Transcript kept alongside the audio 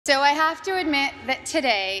So I have to admit that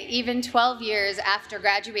today, even 12 years after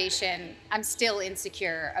graduation, I'm still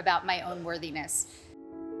insecure about my own worthiness.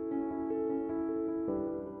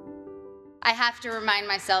 I have to remind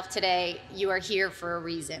myself today, you are here for a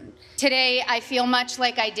reason. Today, I feel much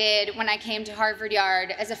like I did when I came to Harvard Yard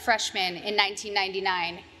as a freshman in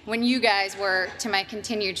 1999, when you guys were, to my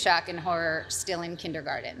continued shock and horror, still in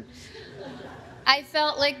kindergarten. I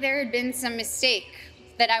felt like there had been some mistake,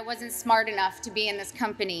 that I wasn't smart enough to be in this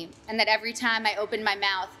company, and that every time I opened my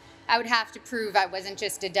mouth, I would have to prove I wasn't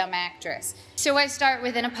just a dumb actress. So I start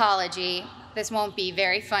with an apology. This won't be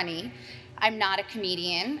very funny. I'm not a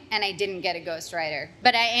comedian, and I didn't get a ghostwriter.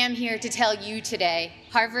 But I am here to tell you today,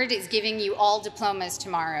 Harvard is giving you all diplomas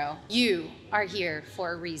tomorrow. You are here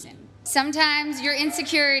for a reason. Sometimes your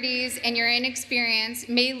insecurities and your inexperience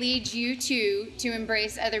may lead you to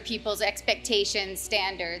embrace other people's expectations,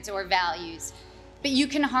 standards, or values. But you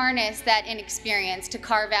can harness that inexperience to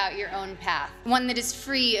carve out your own path, one that is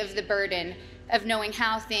free of the burden of knowing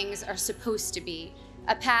how things are supposed to be,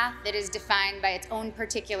 a path that is defined by its own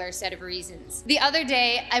particular set of reasons. The other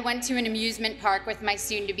day, I went to an amusement park with my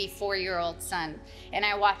soon-to-be 4-year-old son, and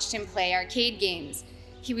I watched him play arcade games.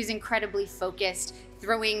 He was incredibly focused,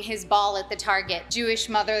 throwing his ball at the target. Jewish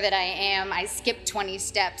mother that I am, I skipped 20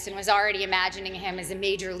 steps and was already imagining him as a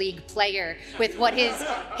major league player with what his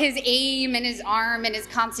aim and his arm and his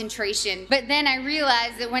concentration. But then I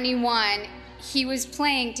realized that when he won, he was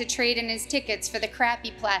playing to trade in his tickets for the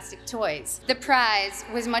crappy plastic toys. The prize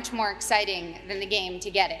was much more exciting than the game to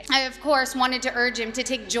get it. I, of course, wanted to urge him to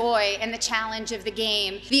take joy in the challenge of the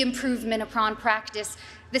game, the improvement upon practice,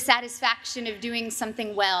 the satisfaction of doing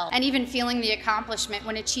something well, and even feeling the accomplishment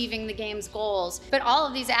when achieving the game's goals. But all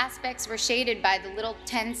of these aspects were shaded by the little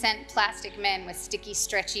 10-cent plastic men with sticky,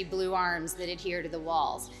 stretchy blue arms that adhere to the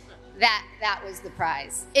walls. That was the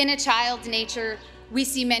prize. In a child's nature, we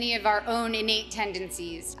see many of our own innate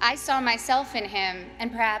tendencies. I saw myself in him,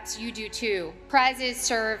 and perhaps you do too. Prizes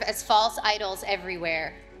serve as false idols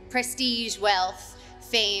everywhere. Prestige, wealth,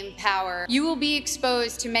 fame, power. You will be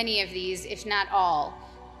exposed to many of these, if not all.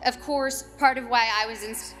 Of course, part of why I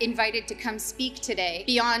was invited to come speak today,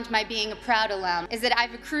 beyond my being a proud alum, is that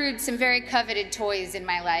I've accrued some very coveted toys in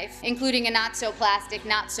my life, including a not-so-plastic,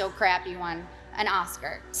 not-so-crappy one, an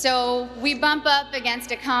Oscar. So we bump up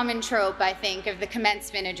against a common trope, I think, of the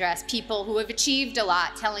commencement address, people who have achieved a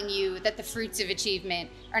lot telling you that the fruits of achievement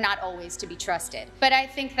are not always to be trusted. But I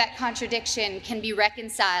think that contradiction can be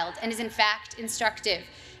reconciled and is in fact instructive.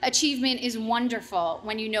 Achievement is wonderful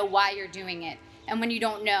when you know why you're doing it. And when you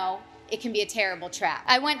don't know, it can be a terrible trap.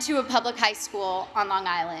 I went to a public high school on Long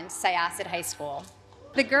Island, Syosset High School.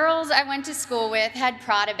 The girls I went to school with had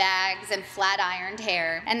Prada bags and flat-ironed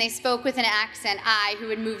hair, and they spoke with an accent I, who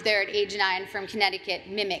had moved there at age 9 from Connecticut,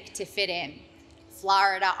 mimicked to fit in.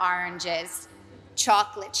 Florida oranges,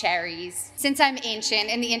 chocolate cherries. Since I'm ancient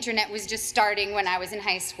and the internet was just starting when I was in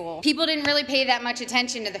high school, people didn't really pay that much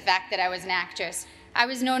attention to the fact that I was an actress. I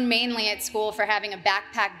was known mainly at school for having a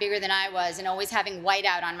backpack bigger than I was and always having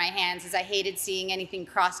whiteout on my hands, as I hated seeing anything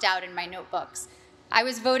crossed out in my notebooks. I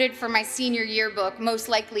was voted for my senior yearbook most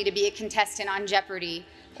likely to be a contestant on Jeopardy,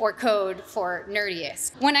 or code for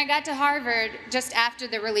nerdiest. When I got to Harvard, just after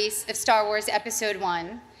the release of Star Wars Episode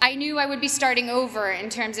 1, I knew I would be starting over in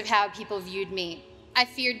terms of how people viewed me. I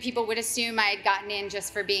feared people would assume I had gotten in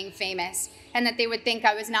just for being famous, and that they would think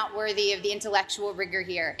I was not worthy of the intellectual rigor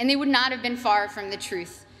here, and they would not have been far from the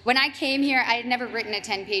truth. When I came here, I had never written a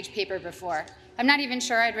 10-page paper before. I'm not even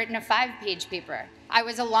sure I'd written a 5-page paper. I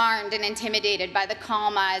was alarmed and intimidated by the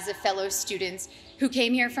calm eyes of fellow students who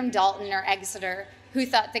came here from Dalton or Exeter, who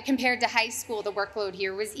thought that compared to high school, the workload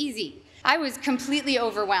here was easy. I was completely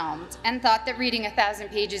overwhelmed and thought that reading 1,000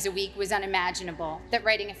 pages a week was unimaginable, that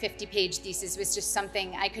writing a 50-page thesis was just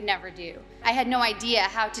something I could never do. I had no idea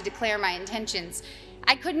how to declare my intentions.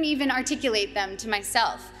 I couldn't even articulate them to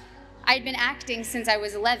myself. I had been acting since I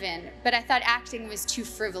was 11, but I thought acting was too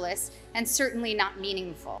frivolous and certainly not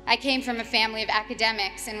meaningful. I came from a family of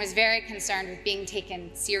academics and was very concerned with being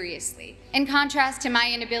taken seriously. In contrast to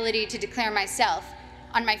my inability to declare myself,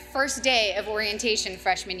 on my first day of orientation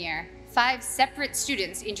freshman year, 5 separate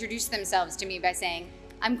students introduced themselves to me by saying,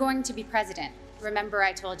 "I'm going to be president. Remember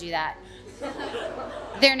I told you that."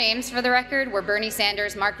 Their names, for the record, were Bernie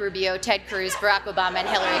Sanders, Mark Rubio, Ted Cruz, Barack Obama, and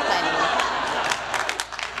Hillary Clinton.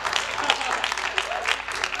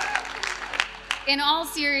 In all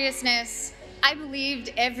seriousness, I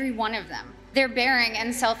believed every one of them. Their bearing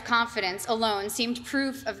and self-confidence alone seemed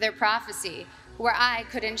proof of their prophecy, where I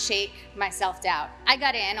couldn't shake my self-doubt. I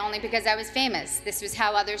got in only because I was famous. This was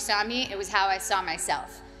how others saw me. It was how I saw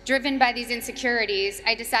myself. Driven by these insecurities,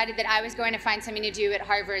 I decided that I was going to find something to do at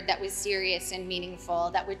Harvard that was serious and meaningful,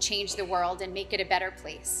 that would change the world and make it a better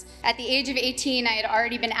place. At the age of 18, I had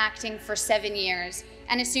already been acting for 7 years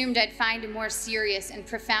and assumed I'd find a more serious and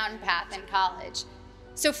profound path in college.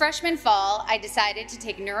 So freshman fall, I decided to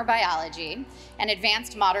take neurobiology and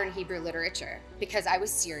advanced modern Hebrew literature because I was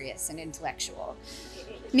serious and intellectual.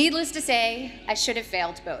 Needless to say, I should have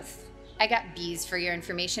failed both. I got B's for your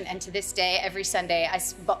information, and to this day, every Sunday, I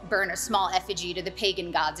burn a small effigy to the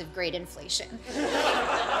pagan gods of great inflation.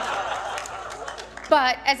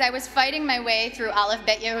 But as I was fighting my way through Aleph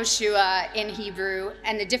Bet Yehoshua in Hebrew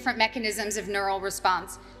and the different mechanisms of neural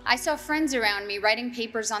response, I saw friends around me writing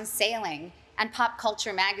papers on sailing and pop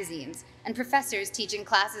culture magazines, and professors teaching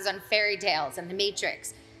classes on fairy tales and the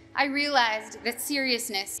Matrix. I realized that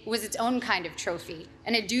seriousness was its own kind of trophy,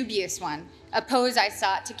 and a dubious one, a pose I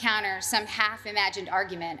sought to counter some half-imagined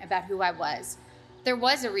argument about who I was. There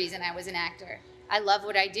was a reason I was an actor. I love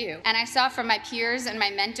what I do, and I saw from my peers and my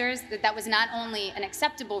mentors that that was not only an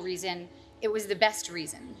acceptable reason, it was the best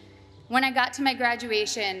reason. When I got to my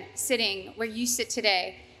graduation, sitting where you sit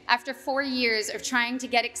today, after 4 years of trying to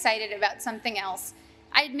get excited about something else,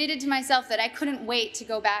 I admitted to myself that I couldn't wait to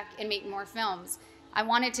go back and make more films. I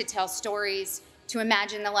wanted to tell stories, to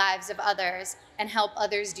imagine the lives of others, and help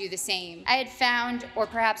others do the same. I had found, or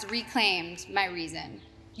perhaps reclaimed, my reason.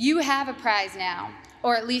 You have a prize now,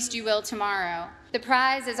 or at least you will tomorrow. The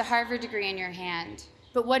prize is a Harvard degree in your hand.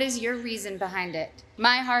 But what is your reason behind it?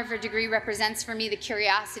 My Harvard degree represents for me the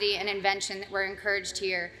curiosity and invention that we're encouraged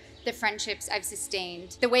here, the friendships I've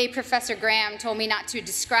sustained, the way Professor Graham told me not to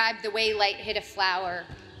describe the way light hit a flower,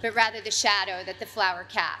 but rather the shadow that the flower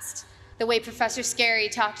cast. The way Professor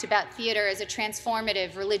Scarry talked about theater as a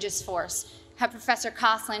transformative religious force, how Professor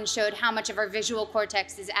Coslin showed how much of our visual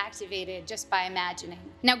cortex is activated just by imagining.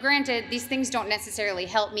 Now granted, these things don't necessarily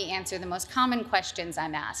help me answer the most common questions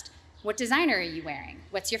I'm asked. What designer are you wearing?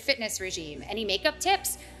 What's your fitness regime? Any makeup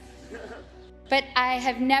tips? But I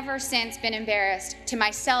have never since been embarrassed to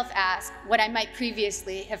myself ask what I might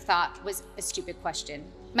previously have thought was a stupid question.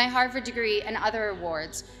 My Harvard degree and other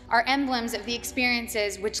awards are emblems of the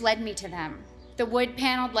experiences which led me to them. The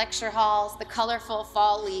wood-paneled lecture halls, the colorful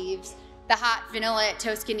fall leaves, the hot vanilla at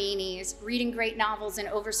Toscanini's, reading great novels in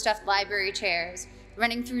overstuffed library chairs,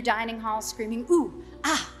 running through dining halls screaming, ooh,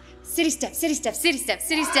 ah, city step, city step, city step,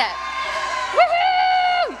 city step.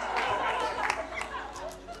 Woohoo!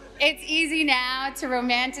 It's easy now to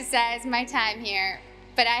romanticize my time here,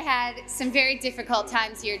 but I had some very difficult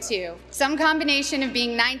times here too. Some combination of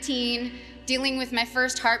being 19, dealing with my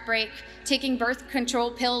first heartbreak, taking birth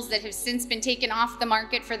control pills that have since been taken off the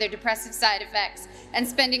market for their depressive side effects, and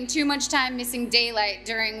spending too much time missing daylight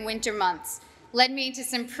during winter months led me to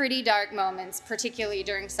some pretty dark moments, particularly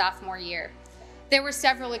during sophomore year. There were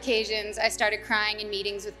several occasions I started crying in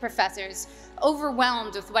meetings with professors,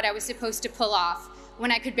 overwhelmed with what I was supposed to pull off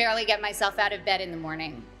when I could barely get myself out of bed in the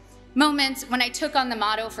morning. Moments when I took on the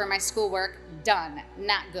motto for my schoolwork, done,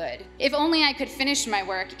 not good. If only I could finish my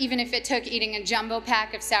work, even if it took eating a jumbo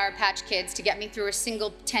pack of Sour Patch Kids to get me through a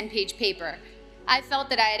single 10-page paper. I felt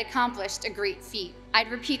that I had accomplished a great feat. I'd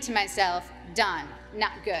repeat to myself, done,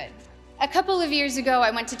 not good. A couple of years ago,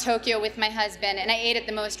 I went to Tokyo with my husband and I ate at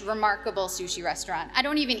the most remarkable sushi restaurant. I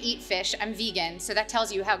don't even eat fish, I'm vegan, so that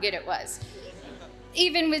tells you how good it was.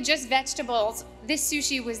 Even with just vegetables, this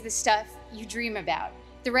sushi was the stuff you dream about.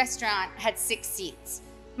 The restaurant had 6 seats.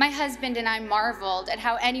 My husband and I marveled at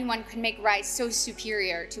how anyone could make rice so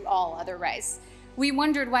superior to all other rice. We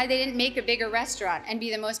wondered why they didn't make a bigger restaurant and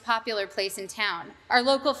be the most popular place in town. Our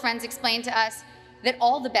local friends explained to us that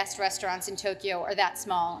all the best restaurants in Tokyo are that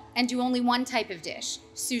small and do only one type of dish,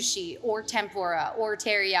 sushi or tempura or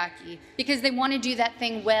teriyaki, because they want to do that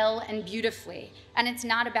thing well and beautifully. And it's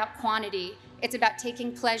not about quantity. It's about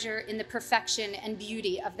taking pleasure in the perfection and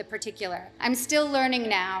beauty of the particular. I'm still learning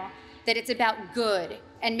now that it's about good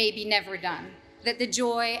and maybe never done, that the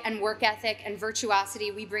joy and work ethic and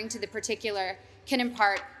virtuosity we bring to the particular can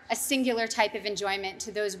impart a singular type of enjoyment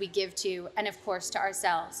to those we give to, and of course to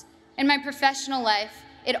ourselves. In my professional life,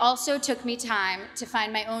 it also took me time to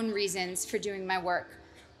find my own reasons for doing my work.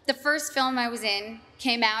 The first film I was in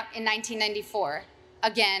came out in 1994.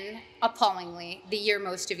 Again, appallingly, the year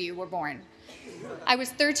most of you were born. I was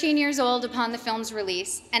 13 years old upon the film's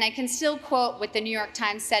release, and I can still quote what the New York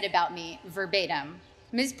Times said about me verbatim.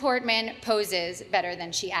 Ms. Portman poses better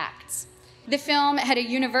than she acts. The film had a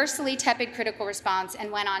universally tepid critical response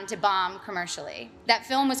and went on to bomb commercially. That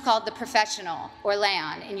film was called The Professional, or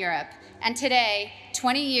Leon in Europe, and today,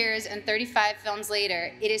 20 years and 35 films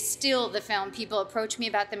later, it is still the film people approach me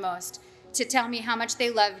about the most, to tell me how much they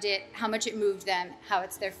loved it, how much it moved them, how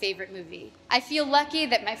it's their favorite movie. I feel lucky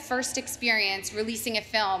that my first experience releasing a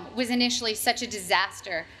film was initially such a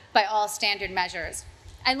disaster by all standard measures.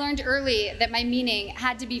 I learned early that my meaning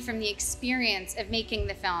had to be from the experience of making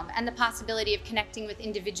the film and the possibility of connecting with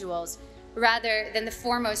individuals rather than the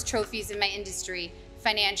foremost trophies of my industry,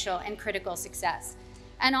 financial and critical success.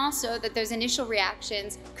 And also that those initial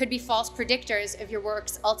reactions could be false predictors of your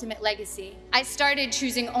work's ultimate legacy. I started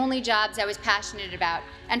choosing only jobs I was passionate about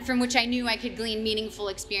and from which I knew I could glean meaningful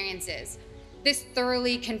experiences. This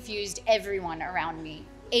thoroughly confused everyone around me,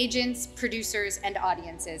 agents, producers, and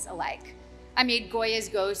audiences alike. I made Goya's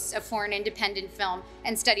Ghosts, a foreign independent film,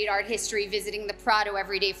 and studied art history, visiting the Prado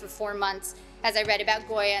every day for 4 months as I read about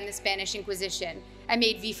Goya and the Spanish Inquisition. I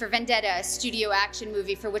made V for Vendetta, a studio action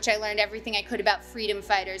movie for which I learned everything I could about freedom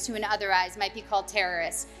fighters who in other eyes might be called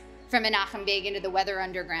terrorists, from Menachem Begin to the Weather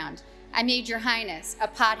Underground. I made Your Highness, a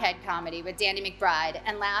pothead comedy with Danny McBride,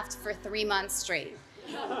 and laughed for 3 months straight.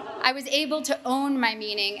 I was able to own my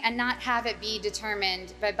meaning and not have it be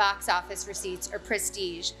determined by box office receipts or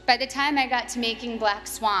prestige. By the time I got to making Black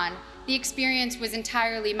Swan, the experience was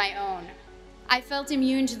entirely my own. I felt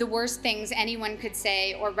immune to the worst things anyone could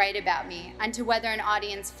say or write about me, and to whether an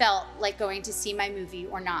audience felt like going to see my movie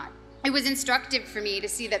or not. It was instructive for me to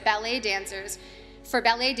see that for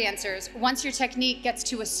ballet dancers, once your technique gets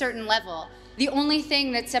to a certain level, the only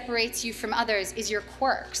thing that separates you from others is your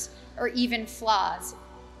quirks, or even flaws.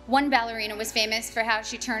 One ballerina was famous for how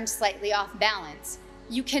she turned slightly off balance.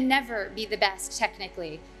 You can never be the best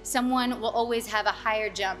technically. Someone will always have a higher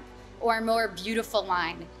jump or a more beautiful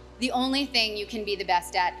line. The only thing you can be the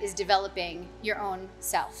best at is developing your own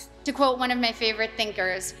self. To quote one of my favorite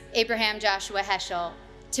thinkers, Abraham Joshua Heschel,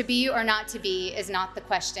 "To be or not to be is not the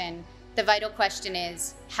question. The vital question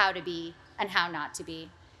is how to be and how not to be."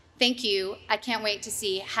 Thank you. I can't wait to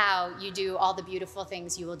see how you do all the beautiful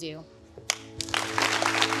things you will do.